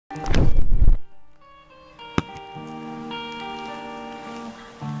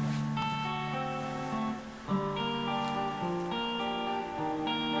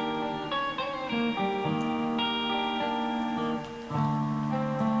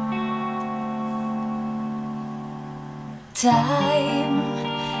time,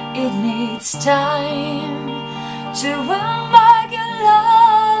 it needs time to win back your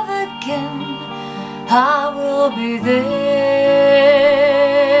love again. I will be there,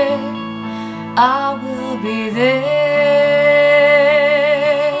 I will be there.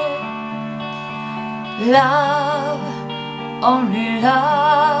 Love, only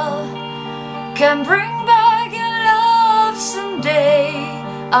love can bring back your love someday.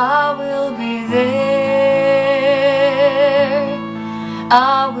 I will be there,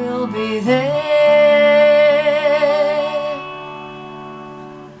 I will be there.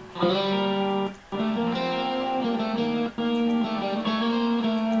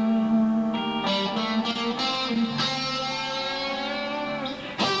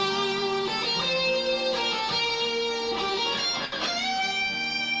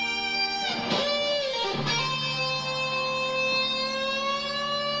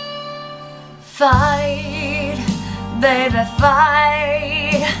 Fight, baby,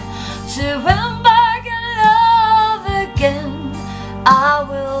 fight to win back your love again. I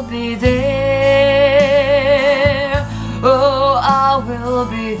will be there, oh, I will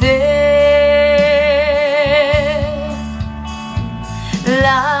be there.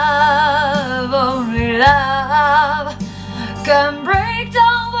 Love, only love can break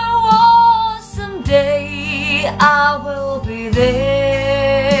down the walls someday. I will be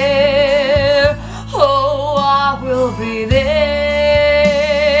there, oh, I will be there.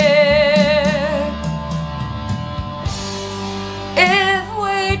 If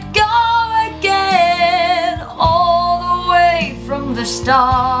we'd go again all the way from the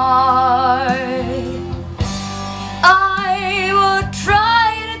start, I would try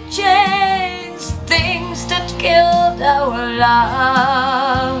to change things that killed our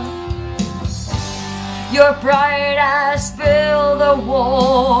love. Your pride has built a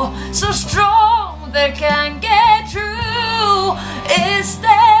wall so strong they can't get through. Is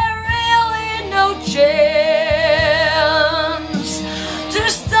there really no chance to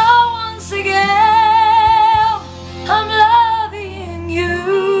start once again? I'm loving you.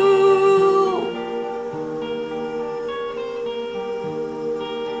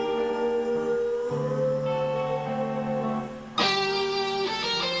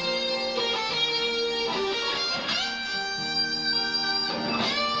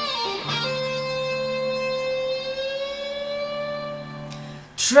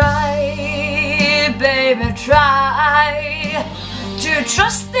 Try, baby, try to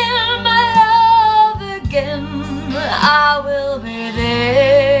trust in my love again. I will be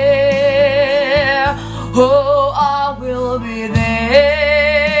there, oh, I will be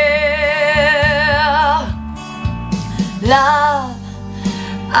there. Love,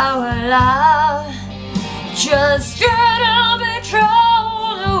 our love just shouldn't be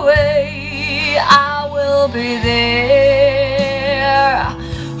thrown away. I will be there,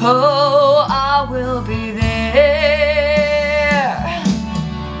 oh, I will be there.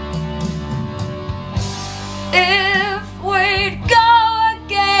 If we'd go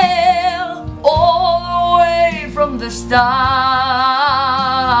again all the way from the start,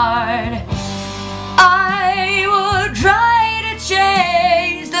 I would try to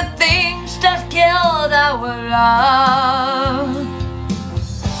change the things that killed our love.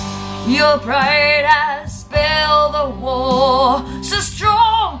 Your pride has built a wall so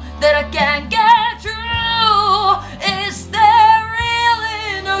strong that I can't get through. Is there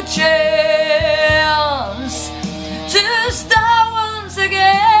really no chance to start once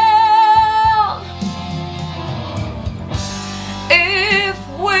again? If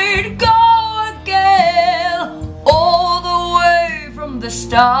we'd go again all the way from the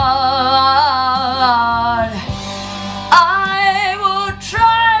start, I would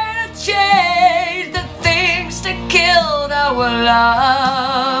try to change the things that killed our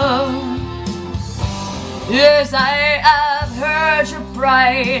love. Yes, I have heard your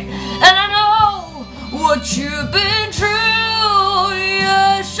pride, and I know what you've been through.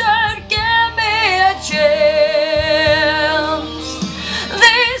 You should give me a chance.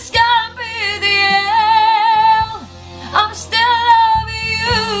 This can't be the end. I'm still loving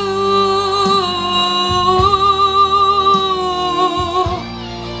you.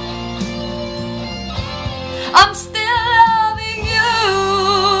 I'm still loving you.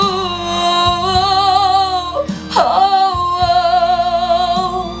 Oh, oh.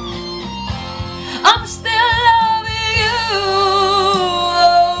 I'm still loving you.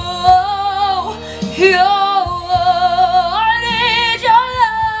 Oh, oh. I need your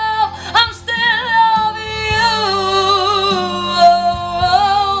love. I'm still loving you. Oh,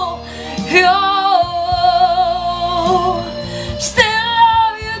 oh. Still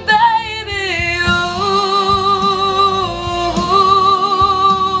love you, baby. Ooh.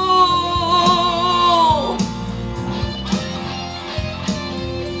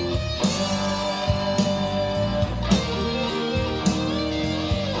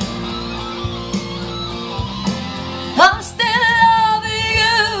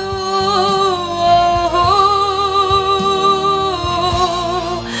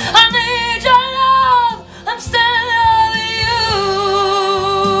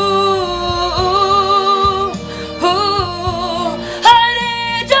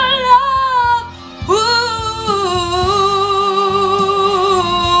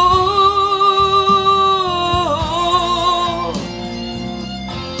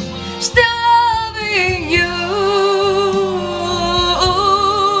 Still